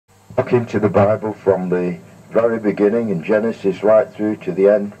Look into the Bible from the very beginning, in Genesis right through to the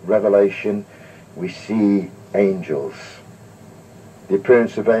end, Revelation, we see angels. The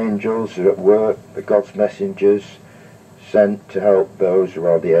appearance of angels are at work, the God's messengers sent to help those who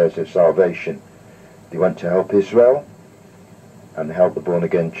are the heirs of salvation. They went to help Israel and help the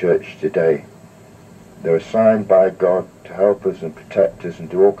born-again church today. They're assigned by God to help us and protect us and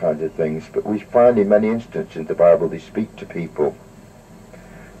do all kinds of things, but we find in many instances in the Bible they speak to people,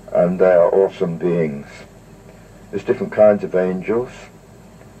 and they are awesome beings. There's different kinds of angels.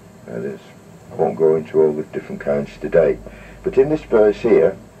 I won't go into all the different kinds today, but in this verse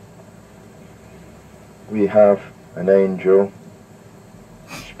here we have an angel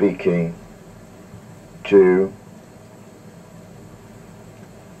speaking to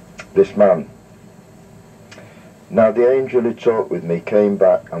this man. Now the angel who talked with me came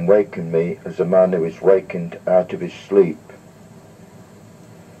back and wakened me as a man who is wakened out of his sleep.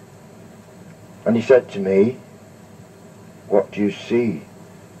 And he said to me, "What do you see?"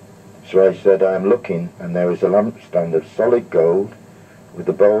 So I said, "I am looking, and there is a lampstand of solid gold, with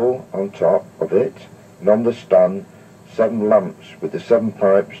a bowl on top of it, and on the stand 7 lamps, with the 7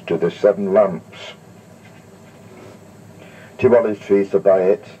 pipes to the 7 lamps. 2 olive trees are by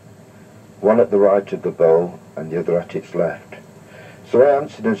it, one at the right of the bowl, and the other at its left." So I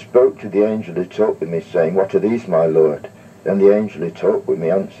answered and spoke to the angel who talked with me, saying, "What are these, my Lord?" Then the angel who talked with me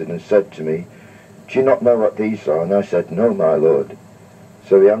answered and said to me, "Do you not know what these are?" And I said, "No, my Lord."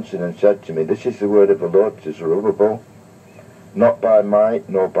 So he answered and said to me, "This is the word of the Lord to Zerubbabel, not by might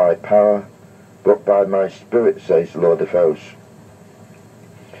nor by power, but by my Spirit, says the Lord of hosts.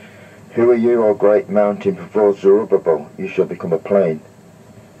 Who are you, O great mountain? Before Zerubbabel you shall become a plain,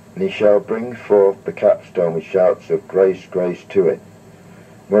 and he shall bring forth the capstone with shouts of grace, grace to it.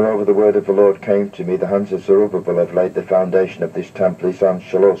 Moreover, the word of the Lord came to me, the hands of Zerubbabel have laid the foundation of this temple, his hands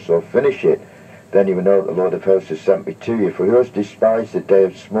shall also finish it. Then you will know that the Lord of hosts has sent me to you. For who has despised the day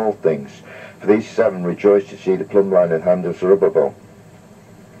of small things? For these 7 rejoice to see the plumb line in the hand of Zerubbabel.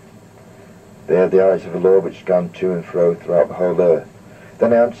 They are the eyes of the Lord which scan to and fro throughout the whole earth."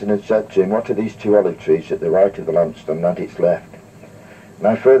 Then I answered and said to him, "What are these 2 olive trees at the right of the lampstand and at its left?" And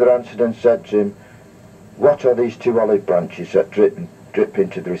I further answered and said to him, "What are these 2 olive branches that drip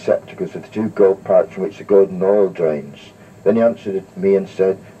into the receptacles of the 2 gold pipes from which the golden oil drains?" Then he answered me and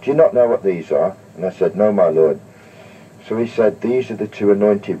said, "Do you not know what these are?" And I said, "No, my Lord." So he said, "These are the 2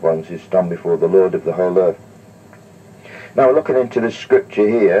 anointed ones who stand before the Lord of the whole earth." Now we're looking into the scripture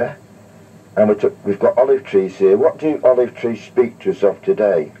here, and we've got olive trees here. What do olive trees speak to us of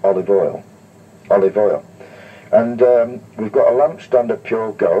today? Olive oil. Olive oil. And we've got a lampstand of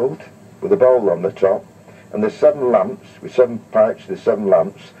pure gold with a bowl on the top, and there's 7 lamps with 7 pipes, there's 7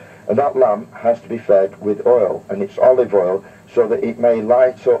 lamps, and that lamp has to be fed with oil, and it's olive oil, so that it may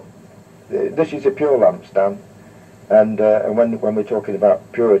light up. This is a pure lampstand, and when we're talking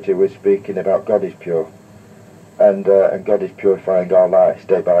about purity, we're speaking about God is pure, and God is purifying our lives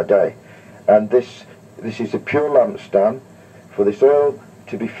day by day. And this is a pure lampstand for this oil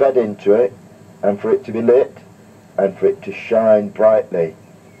to be fed into it, and for it to be lit, and for it to shine brightly.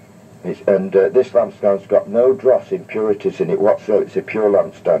 This lampstand's got no dross impurities in it whatsoever. It's a pure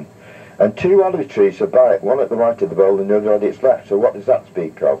lampstand. And 2 olive trees are by it, one at the right of the bowl and the other at its left. So what does that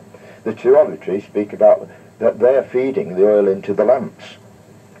speak of? The 2 olive trees speak about that they're feeding the oil into the lamps.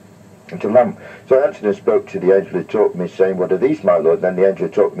 Into the lamp. So I answered and spoke to the angel who talked to me, saying, "What are these, my Lord?" And then the angel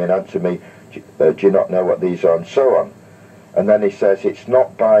talked to me and answered me, "Do you not know what these are?" And so on. And then he says, "It's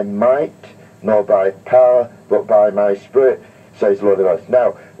not by might nor by power, but by my Spirit, says the Lord of hosts."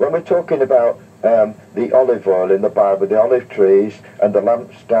 Now, when we're talking about the olive oil in the Bible, the olive trees and the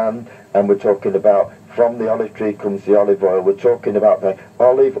lampstand, and we're talking about from the olive tree comes the olive oil, we're talking about the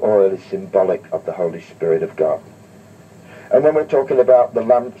olive oil is symbolic of the Holy Spirit of God. And when we're talking about the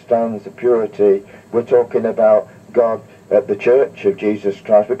lampstands, the purity, we're talking about God, the church of Jesus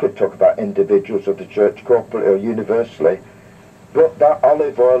Christ. We could talk about individuals of the church corporately or universally, but that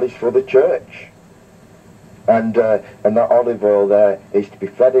olive oil is for the church. And that olive oil there is to be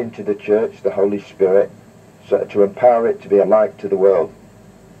fed into the church, the Holy Spirit, so to empower it to be a light to the world.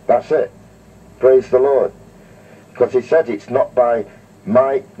 That's it. Praise the Lord. Because he said it's not by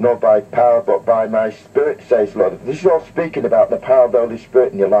might nor by power, but by my Spirit, says the Lord. This is all speaking about the power of the Holy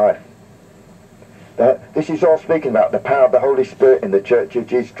Spirit in your life. This is all speaking about the power of the Holy Spirit in the Church of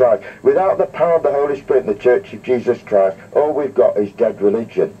Jesus Christ. Without the power of the Holy Spirit in the Church of Jesus Christ, all we've got is dead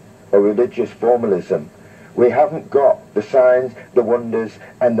religion, or religious formalism. We haven't got the signs, the wonders,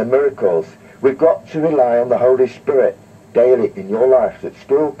 and the miracles. We've got to rely on the Holy Spirit. daily in your life, at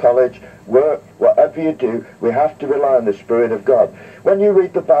school, college, work, whatever you do, we have to rely on the Spirit of God. When you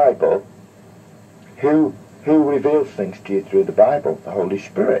read the Bible, who reveals things to you through the Bible? The Holy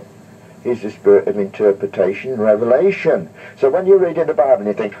Spirit. He's the Spirit of interpretation and revelation. So when you read in the Bible and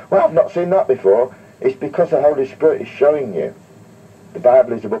you think, well, I've not seen that before, it's because the Holy Spirit is showing you. The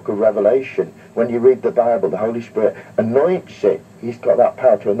Bible is a book of revelation. When you read the Bible, the Holy Spirit anoints it. He's got that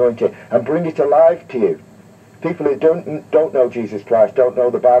power to anoint it and bring it alive to you. People who don't know Jesus Christ, don't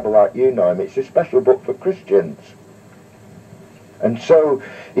know the Bible like you know him. It's a special book for Christians. And so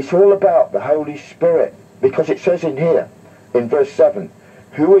it's all about the Holy Spirit, because it says in here, in verse 7,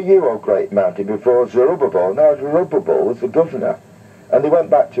 who are you, O great mountain, before Zerubbabel? Now Zerubbabel was the governor, and they went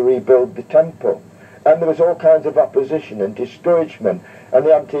back to rebuild the temple. And there was all kinds of opposition and discouragement, and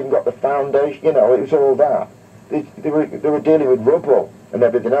they hadn't even got the foundation, it was all that. They were dealing with rubble and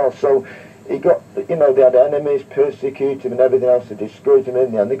everything else. So he got, they had enemies, persecuted him and everything else to discourage them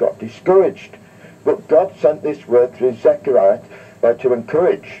in the end. They got discouraged. But God sent this word through Zechariah to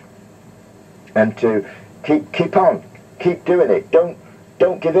encourage and to keep on, keep doing it.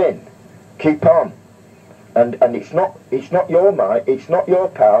 Don't give in. Keep on. And it's not your might, it's not your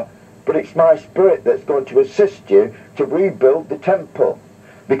power, but it's my Spirit that's going to assist you to rebuild the temple.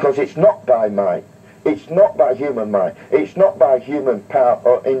 Because it's not by might, it's not by human might, it's not by human power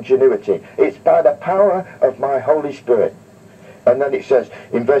or ingenuity, it's by the power of my Holy Spirit. And then it says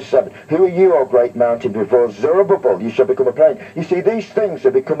in verse 7, who are you, O great mountain, before Zerubbabel? You shall become a plain. You see, these things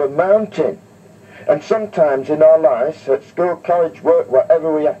have become a mountain. And sometimes in our lives, at school, college, work,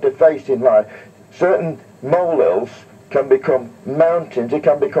 whatever we have to face in life, certain molehills can become mountains. They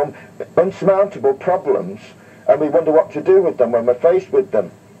can become unsurmountable problems, and we wonder what to do with them when we're faced with them.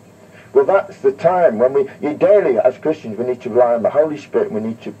 Well, that's the time when you daily, as Christians, we need to rely on the Holy Spirit. We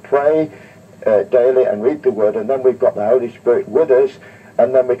need to pray daily and read the Word, and then we've got the Holy Spirit with us,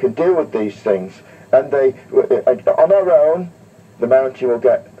 and then we can deal with these things. And on our own, the mountain will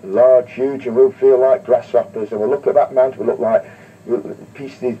get large, huge, and we'll feel like grasshoppers, and we'll look at that mountain, we'll look like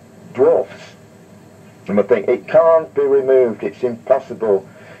pieces of dwarfs. And we'll think, it can't be removed, it's impossible.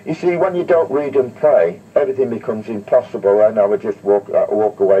 You see, when you don't read and pray, everything becomes impossible, and I would just walk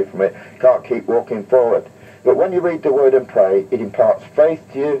away from it, can't keep walking forward. But when you read the Word and pray, it imparts faith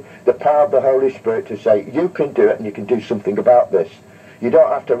to you, the power of the Holy Spirit to say, you can do it, and you can do something about this. You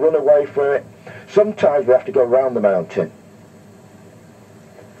don't have to run away from it. Sometimes we have to go around the mountain.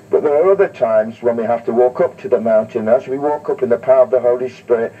 But there are other times when we have to walk up to the mountain. As we walk up in the power of the Holy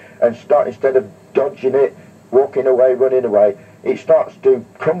Spirit and start, instead of dodging it, walking away, running away, it starts to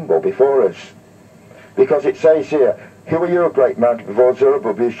crumble before us. Because it says here, who are you, a great mountain, before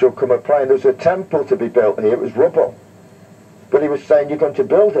Zerubbabel you shall come a plain. There's a temple to be built here. It was rubble. But he was saying you're going to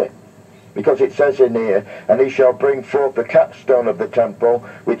build it. Because it says in here, and he shall bring forth the capstone of the temple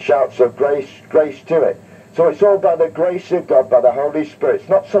with shouts of grace to it. So it's all by the grace of God, by the Holy Spirit. It's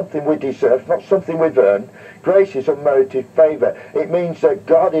not something we deserve, not something we've earned. Grace is unmerited favour. It means that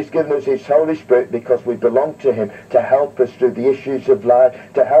God has given us His Holy Spirit because we belong to Him, to help us through the issues of life,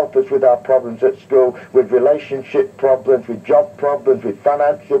 to help us with our problems at school, with relationship problems, with job problems, with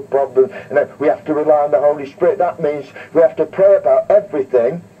financial problems. And we have to rely on the Holy Spirit. That means we have to pray about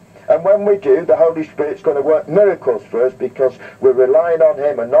everything. And when we do, the Holy Spirit's going to work miracles for us because we're relying on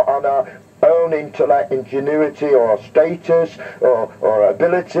Him and not on our own intellect, ingenuity or status or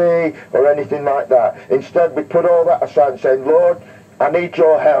ability or anything like that. Instead, we put all that aside and say, Lord, I need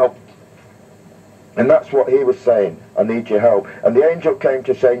your help. And that's what he was saying, I need your help. And the angel came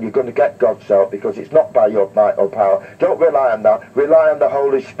to saying, you're going to get God's help because it's not by your might or power. Don't rely on that. Rely on the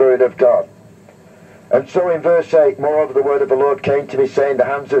Holy Spirit of God. And so in verse 8, moreover, the word of the Lord came to me, saying, the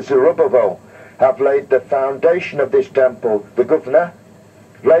hands of Zerubbabel have laid the foundation of this temple. The governor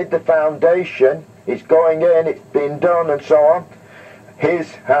laid the foundation, it's going in, it's been done, and so on. His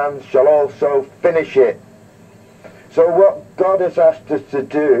hands shall also finish it. So what God has asked us to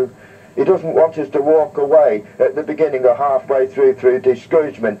do, He doesn't want us to walk away at the beginning or halfway through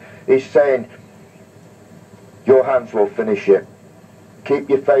discouragement. He's saying, your hands will finish it. Keep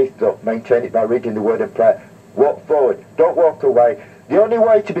your faith up, maintain it by reading the Word and prayer. Walk forward, don't walk away. The only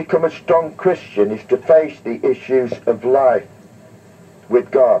way to become a strong Christian is to face the issues of life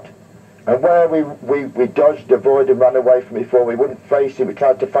with God. And where we dodged, avoided and ran away from before, we wouldn't face it, we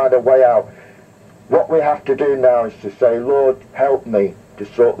tried to find a way out. What we have to do now is to say, Lord, help me to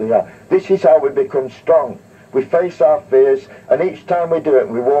sort this out. This is how we become strong. We face our fears, and each time we do it,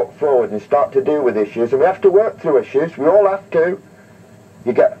 we walk forward and start to deal with issues. And we have to work through issues, we all have to.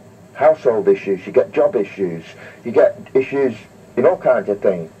 You get household issues, you get job issues, you get issues in all kinds of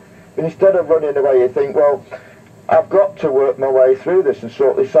things. But instead of running away, you think, well, I've got to work my way through this and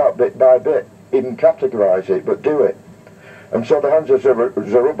sort this out bit by bit, even categorise it, but do it. And so the hands of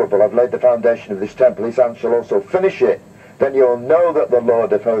Zerubbabel have laid the foundation of this temple. His hands shall also finish it. Then you'll know that the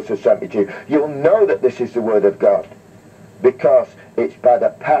Lord of hosts has sent me to you. You'll know that this is the word of God, because it's by the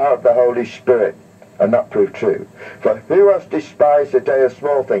power of the Holy Spirit. And that proved true. For who has despised the day of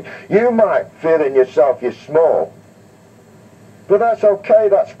small things? You might feel in yourself you're small. But that's okay,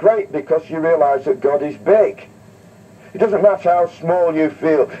 that's great, because you realise that God is big. It doesn't matter how small you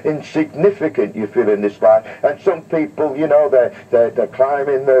feel, insignificant you feel in this life. And some people, you know, they're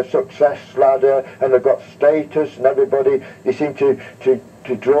climbing the success ladder and they've got status and everybody, they seem to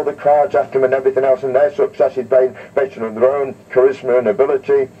draw the crowds after them and everything else, and their success is based on their own charisma and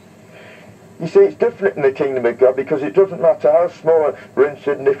ability. You see, it's different in the kingdom of God, because it doesn't matter how small or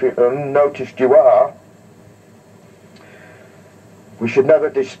insignificant or unnoticed you are. We should never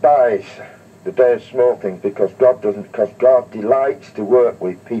despise the day of small things, because God doesn't, because God delights to work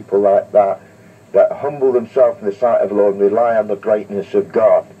with people like that humble themselves in the sight of the Lord and rely on the greatness of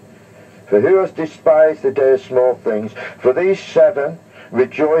God. For who has despised the day of small things? For these 7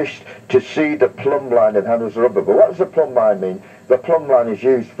 rejoiced to see the plumb line in hand of Zerubbabel. What does the plumb line mean? The plumb line is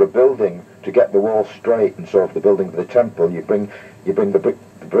used for building, to get the wall straight, and so for the building of the temple, you bring the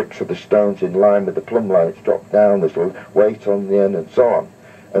bricks of the stones in line with the plumb line. It's dropped down, there's a weight on the end, and so on.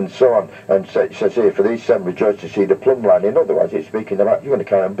 And so on. And so it says here, for these 7 rejoice to see the plumb line. In other words, it's speaking about you're going to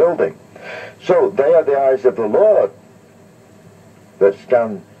carry on building. So they are the eyes of the Lord that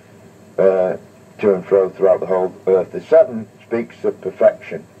scan to and fro throughout the whole earth. The 7 speaks of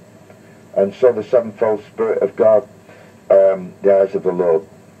perfection. And so the 7-fold Spirit of God, the eyes of the Lord.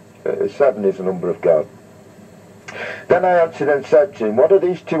 7 is the number of God. Then I answered and said to him, what are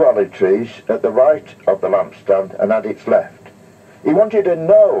these 2 olive trees at the right of the lampstand and at its left? He wanted to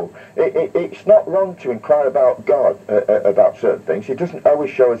know. It's not wrong to inquire about God, about certain things. He doesn't always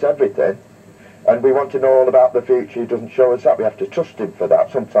show us everything. And we want to know all about the future. He doesn't show us that. We have to trust him for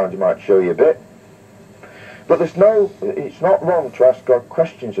that. Sometimes he might show you a bit. But it's not wrong to ask God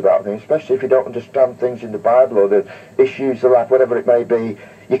questions about things, especially if you don't understand things in the Bible or the issues of life, whatever it may be.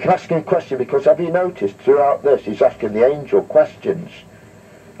 You can ask him a question, because have you noticed throughout this, he's asking the angel questions.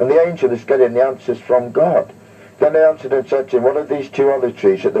 And the angel is getting the answers from God. Then I answered and said to him, what are these 2 olive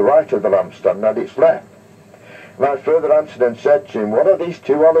trees at the right of the lampstand and at its left? And I further answered and said to him, what are these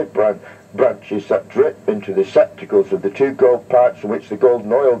 2 olive branches that drip into the receptacles of the 2 gold pipes from which the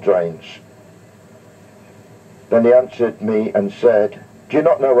golden oil drains? Then he answered me and said, do you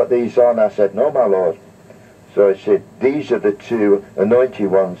not know what these are? And I said, no, my Lord. So I said, these are the 2 anointed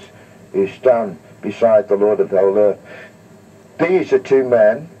ones who stand beside the Lord of the whole earth. These are 2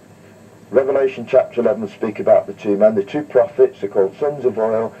 men. Revelation chapter 11 will speak about the 2 men. The 2 prophets are called sons of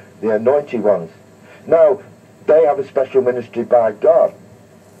oil, the anointed ones. Now, they have a special ministry by God.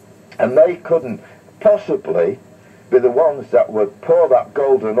 And they couldn't possibly be the ones that would pour that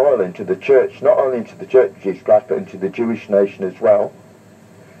golden oil into the church, not only into the church of Jesus Christ, but into the Jewish nation as well,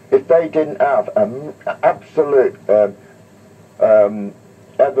 if they didn't have an absolute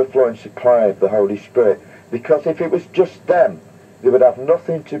ever-flowing supply of the Holy Spirit. Because if it was just them, they would have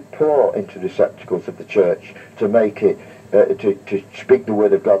nothing to pour into the receptacles of the church to make it, to speak the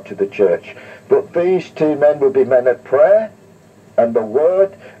word of God to the church. But these 2 men will be men of prayer and the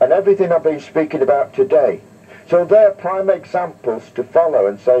word and everything I've been speaking about today. So they're prime examples to follow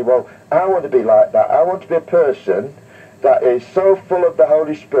and say, well, I want to be like that. I want to be a person that is so full of the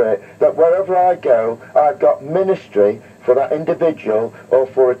Holy Spirit that wherever I go, I've got ministry for that individual or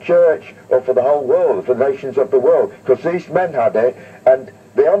for a church or for the whole world, for the nations of the world. Because these men had it, and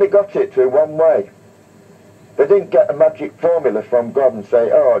they only got it through one way. They didn't get a magic formula from God and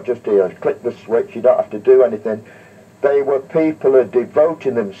say, oh, just here, click the switch, you don't have to do anything. They were people who are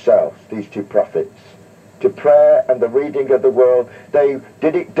devoting themselves, these 2 prophets, to prayer and the reading of the word. They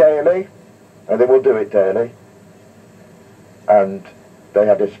did it daily, and they will do it daily. And they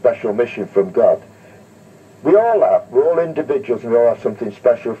had a special mission from God. We all have. We're all individuals, and we all have something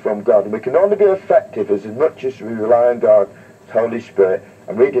special from God. And we can only be effective as much as we rely on God's Holy Spirit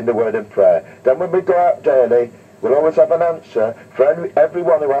and reading the Word and prayer. Then when we go out daily, we'll always have an answer for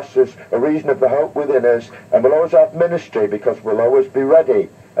everyone who asks us a reason of the hope within us, and we'll always have ministry because we'll always be ready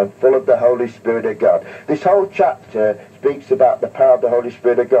and full of the Holy Spirit of God. This whole chapter speaks about the power of the Holy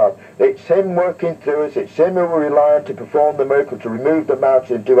Spirit of God. It's Him working through us. It's Him who we rely on to perform the miracle, to remove the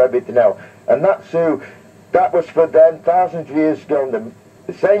mountain and do everything else. And that was for them thousands of years ago. And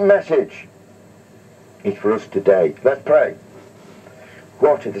the same message is for us today. Let's pray.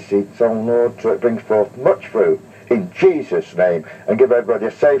 Water the seeds, O Lord, so it brings forth much fruit in Jesus' name, and give everybody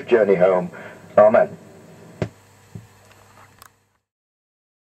a safe journey home. Amen.